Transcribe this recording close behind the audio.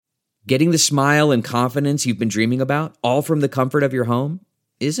Getting the smile and confidence you've been dreaming about, all from the comfort of your home,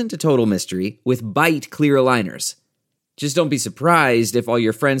 isn't a total mystery with Byte clear aligners. Just don't be surprised if all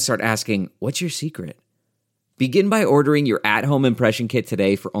your friends start asking, "What's your secret?" Begin by ordering your at-home impression kit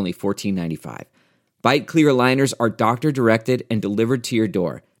today for only $14.95. Byte clear aligners are doctor-directed and delivered to your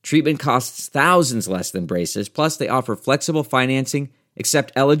door. Treatment costs thousands less than braces, plus they offer flexible financing,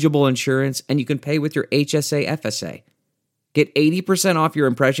 accept eligible insurance, and you can pay with your HSA FSA. Get 80% off your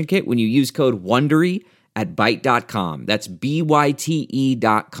impression kit when you use code WONDERY at Byte.com. That's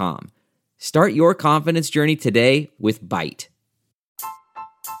BYTE.com. Start your confidence journey today with Byte.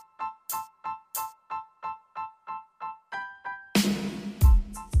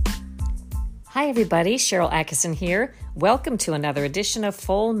 Hi everybody, Sharyl Attkisson here. Welcome to another edition of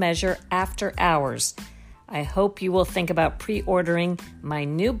Full Measure After Hours. I hope you will think about pre-ordering my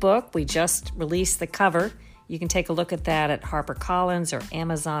new book. We just released the cover. You can take a look at that at HarperCollins or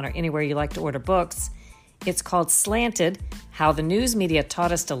Amazon or anywhere you like to order books. It's called Slanted: How the News Media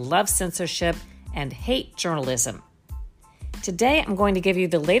Taught Us to Love Censorship and Hate Journalism. Today I'm going to give you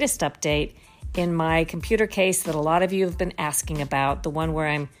the latest update in my computer case that a lot of you have been asking about, the one where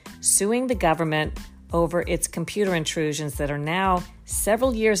I'm suing the government over its computer intrusions that are now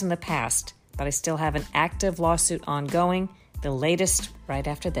several years in the past, but I still have an active lawsuit ongoing. The latest right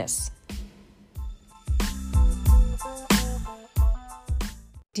after this.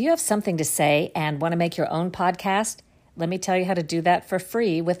 Do you have something to say and want to make your own podcast? Let me tell you how to do that for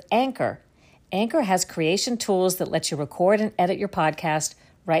free with Anchor. Anchor has creation tools that let you record and edit your podcast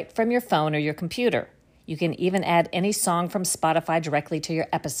right from your phone or your computer. You can even add any song from Spotify directly to your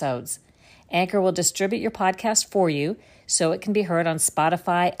episodes. Anchor will distribute your podcast for you so it can be heard on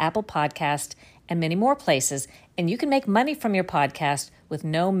Spotify, Apple Podcast, and many more places, and you can make money from your podcast with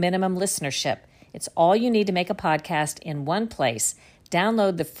no minimum listenership. It's all you need to make a podcast in one place.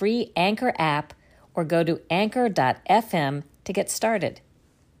 Download the free Anchor app or go to anchor.fm to get started.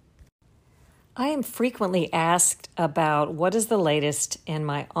 I am frequently asked about what is the latest in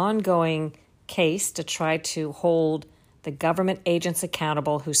my ongoing case to try to hold the government agents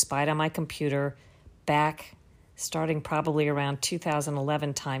accountable who spied on my computer back starting probably around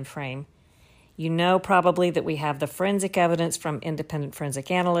 2011 timeframe. You know probably that we have the forensic evidence from independent forensic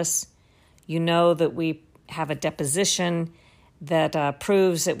analysts. You know that we have a deposition that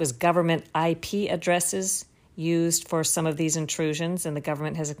proves it was government IP addresses used for some of these intrusions, and the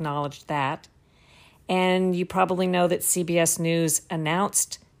government has acknowledged that. And you probably know that CBS News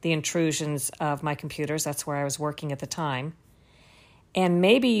announced the intrusions of my computers. That's where I was working at the time. And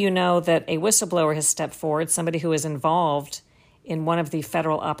maybe you know that a whistleblower has stepped forward, somebody who is involved in one of the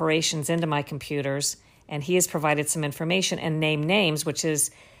federal operations into my computers, and he has provided some information and named names, which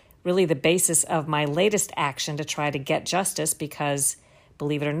is really the basis of my latest action to try to get justice because,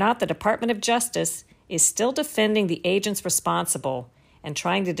 believe it or not, the Department of Justice is still defending the agents responsible and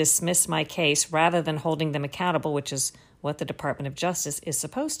trying to dismiss my case rather than holding them accountable, which is what the Department of Justice is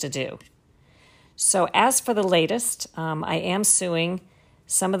supposed to do. So as for the latest, I am suing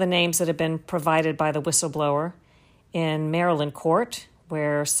some of the names that have been provided by the whistleblower in Maryland court,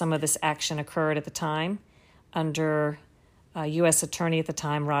 where some of this action occurred at the time, under U.S. Attorney at the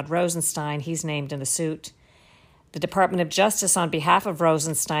time, Rod Rosenstein. He's named in the suit. The Department of Justice, on behalf of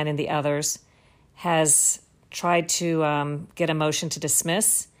Rosenstein and the others, has tried to get a motion to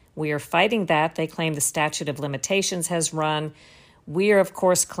dismiss. We are fighting that. They claim the statute of limitations has run. We are, of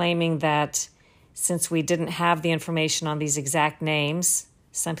course, claiming that since we didn't have the information on these exact names,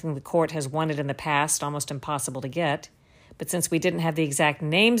 something the court has wanted in the past, almost impossible to get, but since we didn't have the exact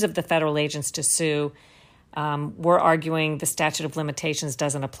names of the federal agents to sue, we're arguing the statute of limitations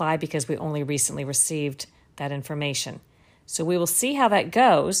doesn't apply because we only recently received that information. So we will see how that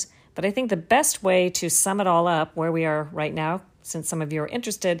goes. But I think the best way to sum it all up where we are right now, since some of you are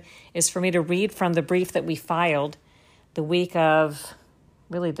interested, is for me to read from the brief that we filed the week of,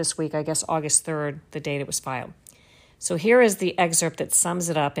 really this week, I guess August 3rd, the date it was filed. So here is the excerpt that sums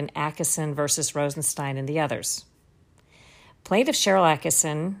it up in Attkisson versus Rosenstein and the others. Plaintiff Sharyl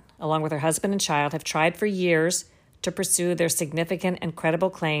Attkisson, along with her husband and child, have tried for years to pursue their significant and credible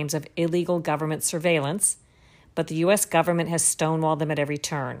claims of illegal government surveillance, but the U.S. government has stonewalled them at every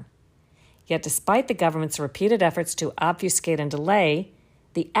turn. Yet despite the government's repeated efforts to obfuscate and delay,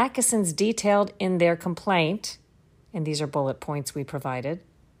 the Attkissons detailed in their complaint, and these are bullet points we provided,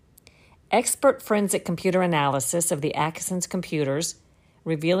 expert forensic computer analysis of the Attkissons' computers,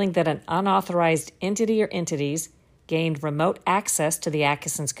 revealing that an unauthorized entity or entities gained remote access to the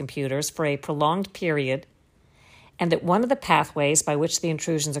Attkissons' computers for a prolonged period, and that one of the pathways by which the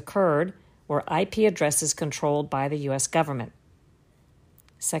intrusions occurred were IP addresses controlled by the U.S. government.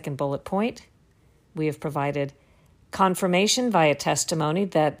 Second bullet point, we have provided confirmation via testimony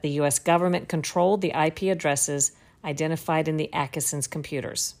that the U.S. government controlled the IP addresses identified in the Atkison's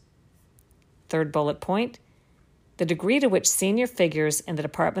computers. Third bullet point, the degree to which senior figures in the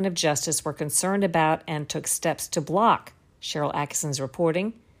Department of Justice were concerned about and took steps to block Sharyl Attkison's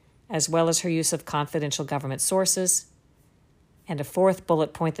reporting, as well as her use of confidential government sources. And a fourth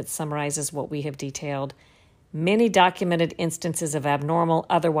bullet point that summarizes what we have detailed, many documented instances of abnormal,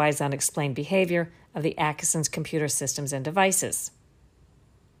 otherwise unexplained behavior of the Atkison's computer systems and devices.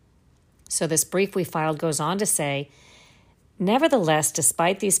 So this brief we filed goes on to say, nevertheless,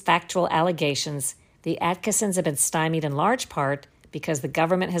 despite these factual allegations, the Atkisons have been stymied in large part because the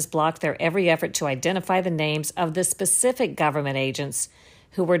government has blocked their every effort to identify the names of the specific government agents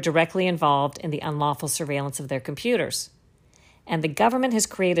who were directly involved in the unlawful surveillance of their computers. And the government has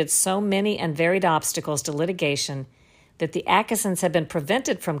created so many and varied obstacles to litigation that the Atkisons have been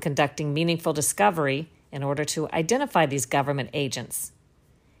prevented from conducting meaningful discovery in order to identify these government agents.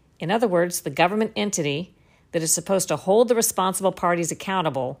 In other words, the government entity that is supposed to hold the responsible parties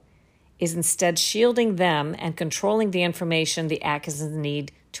accountable is instead shielding them and controlling the information the Atkisons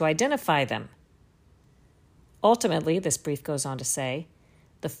need to identify them. Ultimately, this brief goes on to say,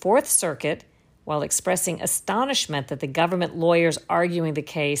 the Fourth Circuit, while expressing astonishment that the government lawyers arguing the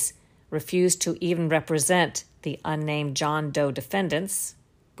case refused to even represent the unnamed John Doe defendants,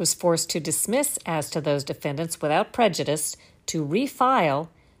 was forced to dismiss as to those defendants without prejudice to refile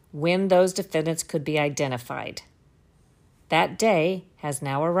when those defendants could be identified. That day has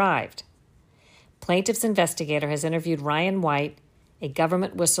now arrived. Plaintiff's investigator has interviewed Ryan White, a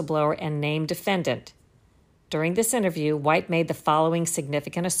government whistleblower and named defendant. During this interview, White made the following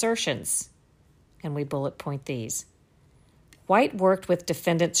significant assertions, and we bullet point these. White worked with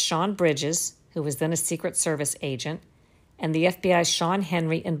defendants Sean Bridges, who was then a Secret Service agent, and the FBI's Sean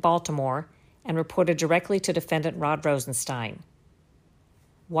Henry in Baltimore, and reported directly to defendant Rod Rosenstein.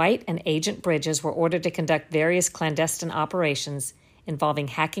 White and Agent Bridges were ordered to conduct various clandestine operations involving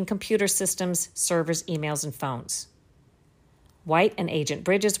hacking computer systems, servers, emails, and phones. White and Agent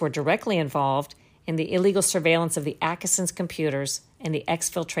Bridges were directly involved in the illegal surveillance of the Atkison's computers and the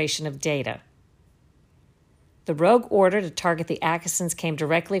exfiltration of data. The rogue order to target the Atkisons came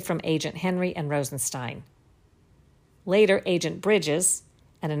directly from Agent Henry and Rosenstein. Later, Agent Bridges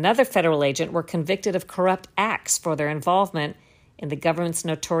and another federal agent were convicted of corrupt acts for their involvement in the government's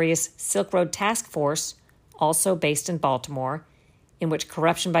notorious Silk Road Task Force, also based in Baltimore, in which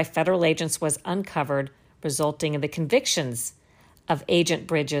corruption by federal agents was uncovered, resulting in the convictions of Agent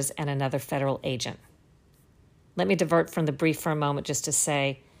Bridges and another federal agent. Let me divert from the brief for a moment just to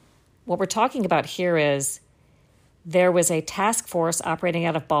say, what we're talking about here is there was a task force operating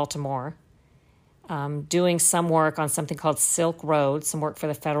out of Baltimore, doing some work on something called Silk Road, some work for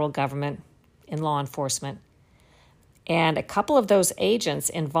the federal government in law enforcement. And a couple of those agents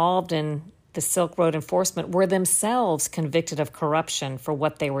involved in the Silk Road enforcement were themselves convicted of corruption for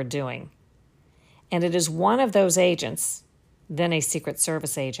what they were doing. And it is one of those agents, then a Secret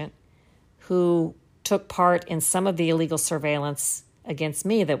Service agent, who took part in some of the illegal surveillance against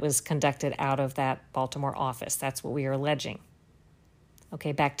me that was conducted out of that Baltimore office. That's what we are alleging.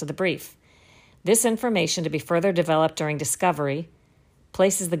 Okay, back to the brief. This information, to be further developed during discovery,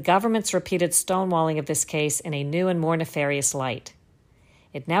 places the government's repeated stonewalling of this case in a new and more nefarious light.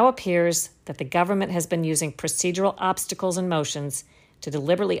 It now appears that the government has been using procedural obstacles and motions to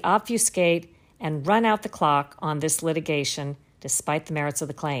deliberately obfuscate and run out the clock on this litigation despite the merits of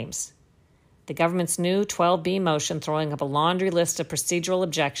the claims. The government's new 12B motion, throwing up a laundry list of procedural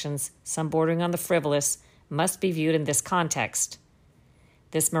objections, some bordering on the frivolous, must be viewed in this context.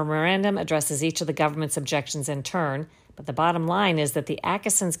 This memorandum addresses each of the government's objections in turn, but the bottom line is that the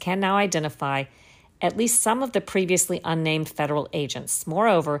Atkisons can now identify at least some of the previously unnamed federal agents.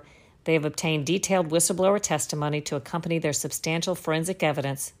 Moreover, they have obtained detailed whistleblower testimony to accompany their substantial forensic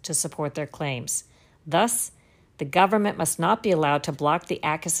evidence to support their claims. Thus, the government must not be allowed to block the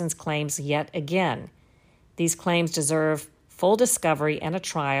Atkisons' claims yet again. These claims deserve full discovery and a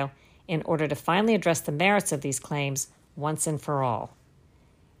trial in order to finally address the merits of these claims once and for all.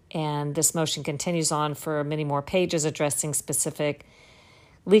 And this motion continues on for many more pages addressing specific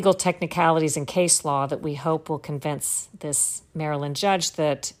legal technicalities and case law that we hope will convince this Maryland judge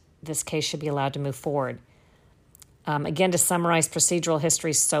that this case should be allowed to move forward. Again, to summarize procedural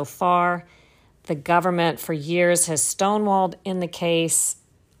history so far, the government for years has stonewalled in the case,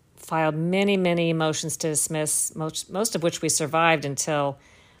 filed many, many motions to dismiss, most of which we survived until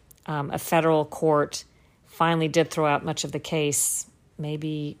a federal court finally did throw out much of the case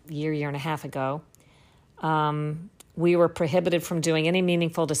maybe year and a half ago. We were prohibited from doing any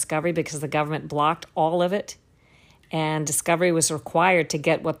meaningful discovery because the government blocked all of it. And discovery was required to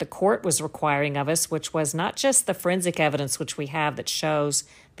get what the court was requiring of us, which was not just the forensic evidence which we have that shows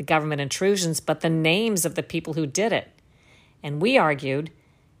the government intrusions, but the names of the people who did it. And we argued,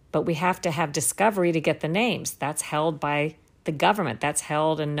 but we have to have discovery to get the names. That's held by the government. That's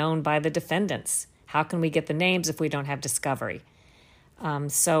held and known by the defendants. How can we get the names if we don't have discovery?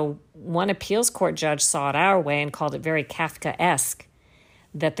 So one appeals court judge saw it our way and called it very Kafkaesque,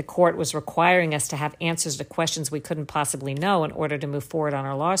 that the court was requiring us to have answers to questions we couldn't possibly know in order to move forward on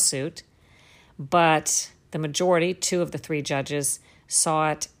our lawsuit. But the majority, 2 of the 3 judges, saw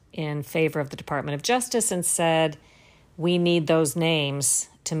it in favor of the Department of Justice and said, we need those names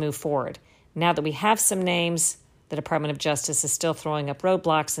to move forward. Now that we have some names, the Department of Justice is still throwing up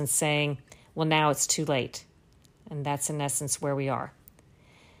roadblocks and saying, well, now it's too late. And that's in essence where we are.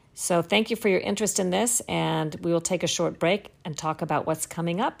 So thank you for your interest in this, and we will take a short break and talk about what's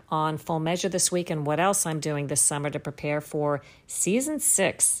coming up on Full Measure this week and what else I'm doing this summer to prepare for Season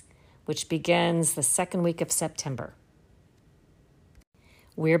 6, which begins the second week of September.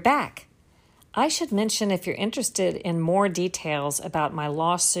 We're back. I should mention, if you're interested in more details about my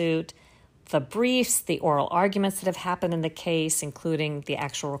lawsuit, the briefs, the oral arguments that have happened in the case, including the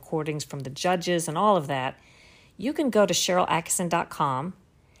actual recordings from the judges and all of that, you can go to SharylAttkisson.com.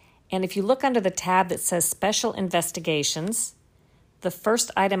 And if you look under the tab that says Special Investigations, the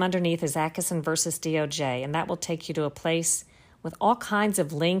first item underneath is Attkisson versus DOJ, and that will take you to a place with all kinds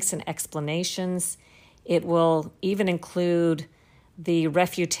of links and explanations. It will even include the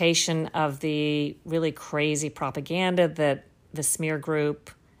refutation of the really crazy propaganda that the smear group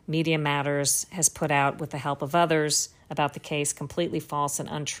Media Matters has put out with the help of others about the case, completely false and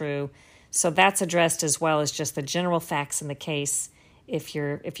untrue. So that's addressed, as well as just the general facts in the case, if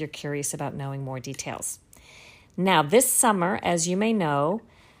you're curious about knowing more details. Now, this summer, as you may know,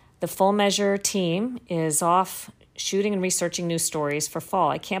 the Full Measure team is off shooting and researching new stories for fall.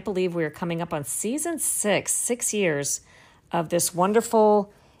 I can't believe we are coming up on Season 6 years of this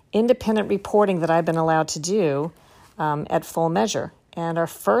wonderful independent reporting that I've been allowed to do at Full Measure. And our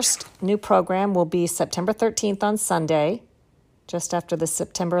first new program will be September 13th on Sunday, just after the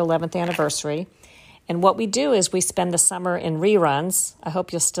September 11th anniversary. And what we do is we spend the summer in reruns. I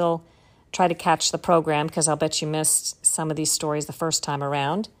hope you'll still try to catch the program, because I'll bet you missed some of these stories the first time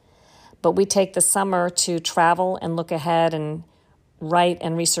around. But we take the summer to travel and look ahead and write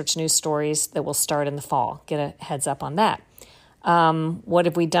and research news stories that will start in the fall. Get a heads up on that. What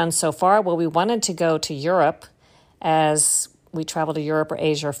have we done so far? Well, we wanted to go to Europe, as we travel to Europe or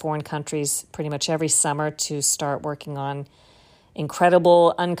Asia or foreign countries pretty much every summer to start working on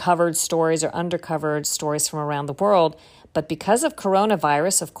incredible uncovered stories or undercovered stories from around the world. But because of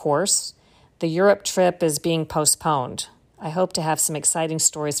coronavirus, of course, the Europe trip is being postponed. I hope to have some exciting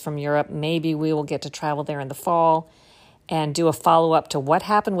stories from Europe. Maybe we will get to travel there in the fall and do a follow-up to what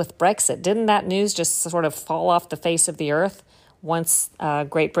happened with Brexit. Didn't that news just sort of fall off the face of the earth once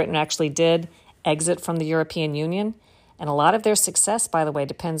Great Britain actually did exit from the European Union? And a lot of their success, by the way,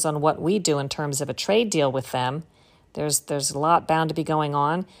 depends on what we do in terms of a trade deal with them. There's a lot bound to be going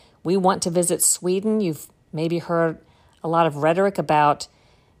on. We want to visit Sweden. You've maybe heard a lot of rhetoric about,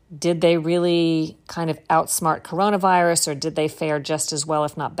 did they really kind of outsmart coronavirus, or did they fare just as well,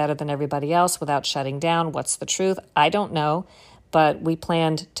 if not better than everybody else without shutting down? What's the truth? I don't know, but we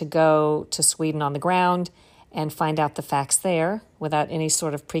planned to go to Sweden on the ground and find out the facts there without any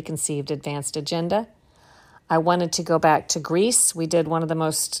sort of preconceived advanced agenda. I wanted to go back to Greece. We did one of the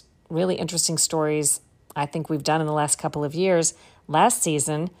most really interesting stories I think we've done in the last couple of years last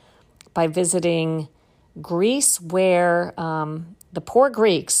season by visiting Greece, where the poor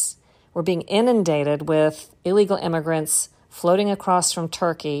Greeks were being inundated with illegal immigrants floating across from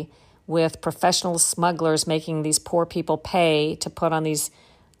Turkey, with professional smugglers making these poor people pay to put on these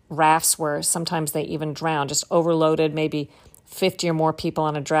rafts where sometimes they even drown, just overloaded, maybe 50 or more people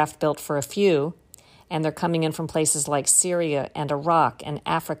on a draft built for a few. And they're coming in from places like Syria and Iraq and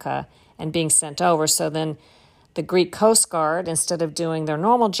Africa and being sent over. So then the Greek Coast Guard, instead of doing their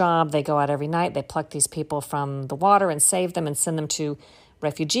normal job, they go out every night, they pluck these people from the water and save them and send them to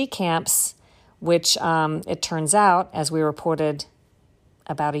refugee camps, which it turns out, as we reported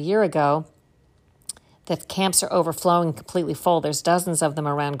about a year ago, that camps are overflowing, completely full. There's dozens of them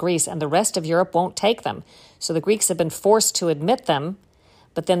around Greece, and the rest of Europe won't take them. So the Greeks have been forced to admit them,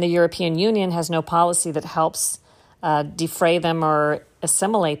 but then the European Union has no policy that helps defray them or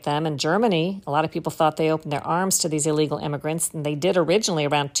assimilate them. In Germany, a lot of people thought they opened their arms to these illegal immigrants, and they did originally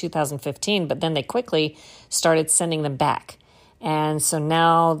around 2015, but then they quickly started sending them back. And so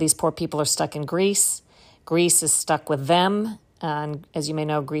now these poor people are stuck in Greece. Greece is stuck with them. And as you may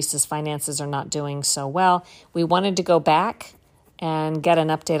know, Greece's finances are not doing so well. We wanted to go back and get an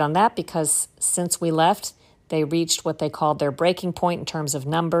update on that because since we left, they reached what they called their breaking point in terms of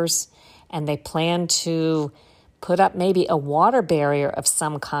numbers, and they plan to put up maybe a water barrier of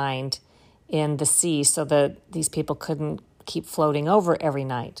some kind in the sea so that these people couldn't keep floating over every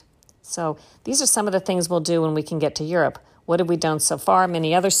night. So these are some of the things we'll do when we can get to Europe. What have we done so far?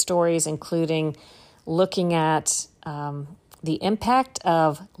 Many other stories, including looking at the impact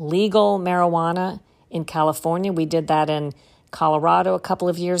of legal marijuana in California. We did that in Colorado a couple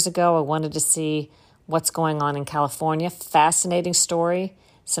of years ago. I wanted to see what's going on in California. Fascinating story.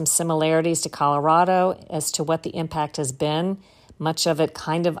 Some similarities to Colorado as to what the impact has been. Much of it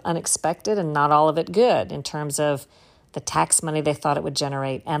kind of unexpected and not all of it good in terms of the tax money they thought it would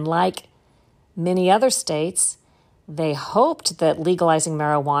generate. And like many other states, they hoped that legalizing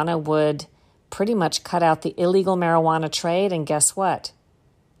marijuana would pretty much cut out the illegal marijuana trade. And guess what?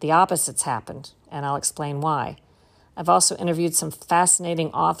 The opposite's happened, and I'll explain why. I've also interviewed some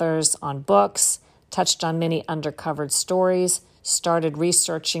fascinating authors on books, touched on many undercovered stories, started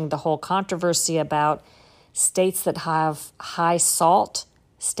researching the whole controversy about states that have high SALT,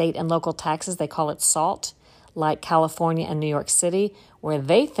 state and local taxes, they call it SALT, like California and New York City, where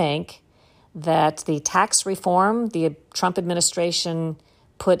they think that the tax reform the Trump administration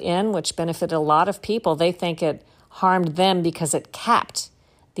put in, which benefited a lot of people, they think it harmed them because it capped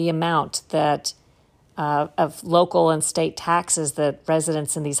the amount that of local and state taxes that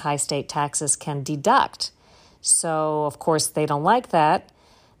residents in these high state taxes can deduct. So, of course, they don't like that.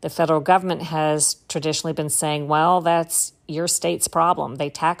 The federal government has traditionally been saying, well, that's your state's problem. They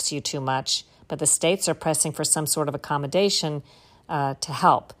tax you too much. But the states are pressing for some sort of accommodation to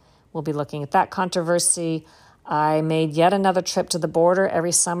help. We'll be looking at that controversy. I made yet another trip to the border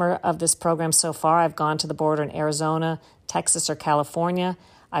every summer of this program so far. I've gone to the border in Arizona, Texas, or California.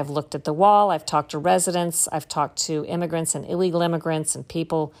 I've looked at the wall. I've talked to residents. I've talked to immigrants and illegal immigrants and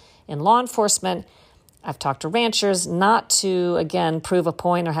people in law enforcement. I've talked to ranchers, not to, again, prove a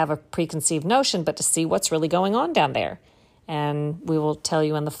point or have a preconceived notion, but to see what's really going on down there. And we will tell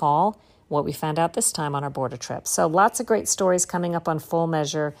you in the fall what we found out this time on our border trip. So lots of great stories coming up on Full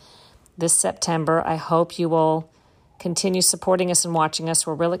Measure this September. I hope you will continue supporting us and watching us.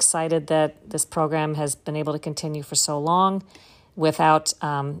 We're real excited that this program has been able to continue for so long without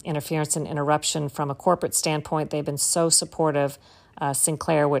interference and interruption from a corporate standpoint. They've been so supportive.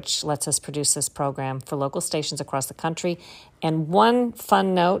 Sinclair, which lets us produce this program for local stations across the country. And one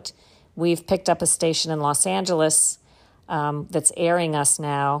fun note, we've picked up a station in Los Angeles that's airing us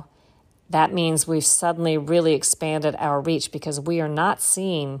now. That means we've suddenly really expanded our reach because we are not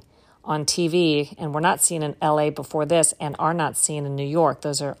seen on TV, and we're not seen in LA before this, and are not seen in New York.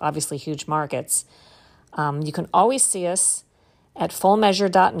 Those are obviously huge markets. You can always see us at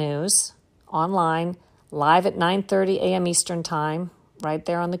fullmeasure.news, online, live at 9:30 a.m. Eastern Time, right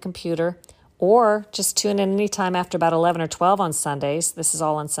there on the computer, or just tune in anytime after about 11 or 12 on Sundays. This is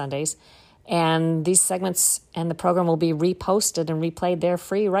all on Sundays. And these segments and the program will be reposted and replayed there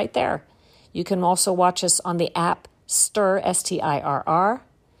free right there. You can also watch us on the app STIRR, S-T-I-R-R.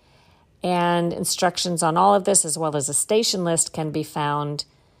 And instructions on all of this, as well as a station list, can be found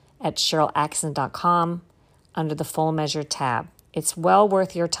at SherylAxon.com under the Full Measure tab. It's well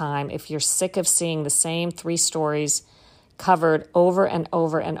worth your time if you're sick of seeing the same 3 stories covered over and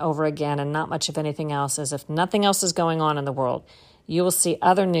over and over again and not much of anything else, as if nothing else is going on in the world. You will see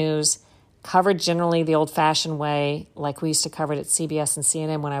other news covered generally the old-fashioned way, like we used to cover it at CBS and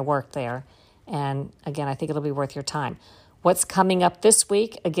CNN when I worked there. And again, I think it'll be worth your time. What's coming up this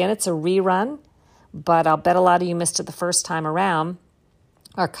week? Again, it's a rerun, but I'll bet a lot of you missed it the first time around.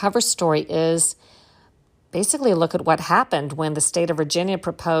 Our cover story is basically a look at what happened when the state of Virginia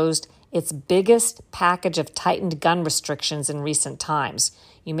proposed its biggest package of tightened gun restrictions in recent times.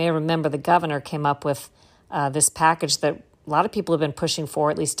 You may remember the governor came up with this package that a lot of people have been pushing for,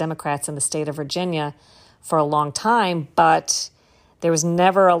 at least Democrats in the state of Virginia, for a long time, but there was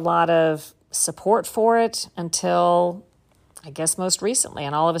never a lot of support for it until, I guess, most recently.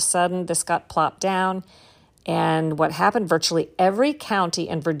 And all of a sudden, this got plopped down. And what happened, virtually every county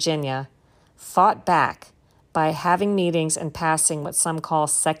in Virginia fought back by having meetings and passing what some call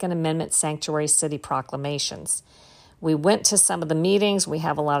Second Amendment sanctuary city proclamations. We went to some of the meetings. We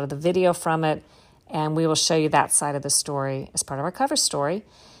have a lot of the video from it, and we will show you that side of the story as part of our cover story.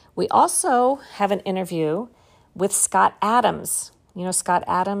 We also have an interview with Scott Adams. You know Scott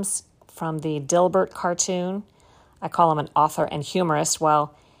Adams from the Dilbert cartoon? I call him an author and humorist.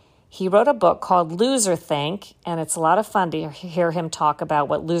 Well, he wrote a book called Loserthink, and it's a lot of fun to hear him talk about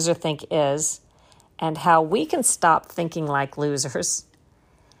what Loserthink is and how we can stop thinking like losers.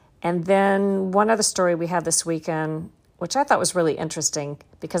 And then one other story we had this weekend, which I thought was really interesting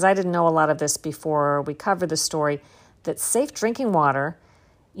because I didn't know a lot of this before we covered the story, that safe drinking water,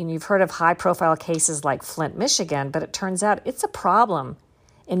 you've heard of high-profile cases like Flint, Michigan, but it turns out it's a problem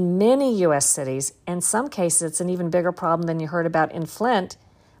in many U.S. cities. In some cases, it's an even bigger problem than you heard about in Flint,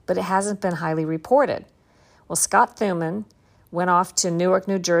 but it hasn't been highly reported. Well, Scott Thuman went off to Newark,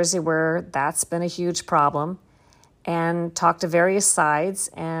 New Jersey, where that's been a huge problem, and talked to various sides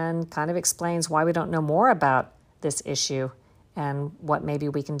and kind of explains why we don't know more about this issue and what maybe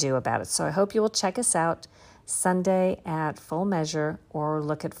we can do about it. So I hope you will check us out Sunday at Full Measure or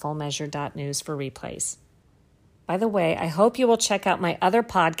look at fullmeasure.news for replays. By the way, I hope you will check out my other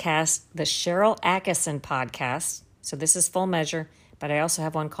podcast, the Sharyl Attkisson Podcast. So this is Full Measure, but I also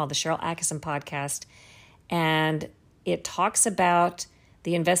have one called the Sharyl Attkisson Podcast. And it talks about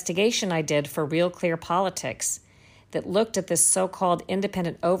the investigation I did for Real Clear Politics that looked at this so-called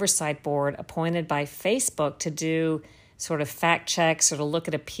independent oversight board appointed by Facebook to do sort of fact checks or to look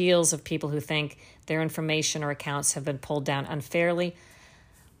at appeals of people who think their information or accounts have been pulled down unfairly.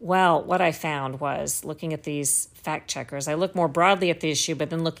 Well, what I found was, looking at these fact checkers, I looked more broadly at the issue,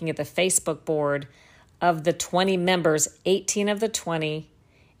 but then looking at the Facebook board, of the 20 members, 18 of the 20,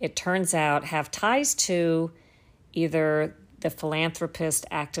 it turns out, have ties to either the philanthropist,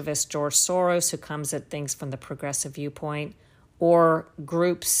 activist George Soros, who comes at things from the progressive viewpoint, or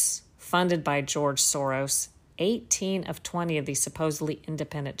groups funded by George Soros. 18 of 20 of these supposedly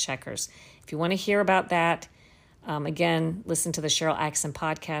independent checkers. If you want to hear about that, again, listen to the Sharyl Attkisson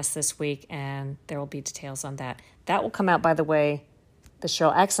Podcast this week, and there will be details on that. That will come out, by the way, the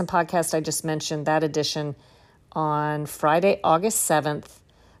Sharyl Attkisson Podcast I just mentioned, that edition, on Friday, August 7th,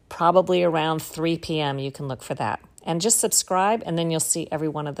 probably around 3 p.m. You can look for that. And just subscribe, and then you'll see every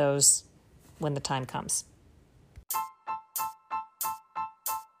one of those when the time comes.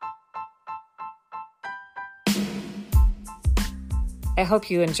 I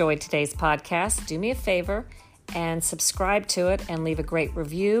hope you enjoyed today's podcast. Do me a favor and subscribe to it and leave a great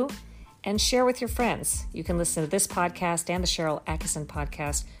review and share with your friends. You can listen to this podcast and the Sharyl Attkisson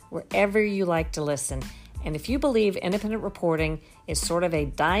Podcast wherever you like to listen. And if you believe independent reporting is sort of a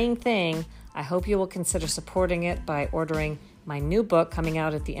dying thing, I hope you will consider supporting it by ordering my new book coming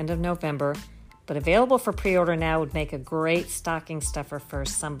out at the end of November, but available for pre-order now would make a great stocking stuffer for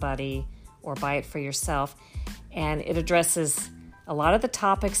somebody, or buy it for yourself. And it addresses a lot of the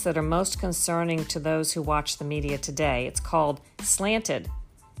topics that are most concerning to those who watch the media today. It's called Slanted: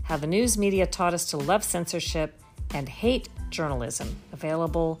 How the News Media Taught Us to Love Censorship and Hate Journalism.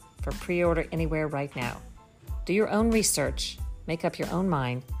 Available for pre-order anywhere right now. Do your own research. Make up your own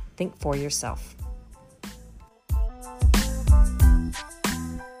mind. Think for yourself.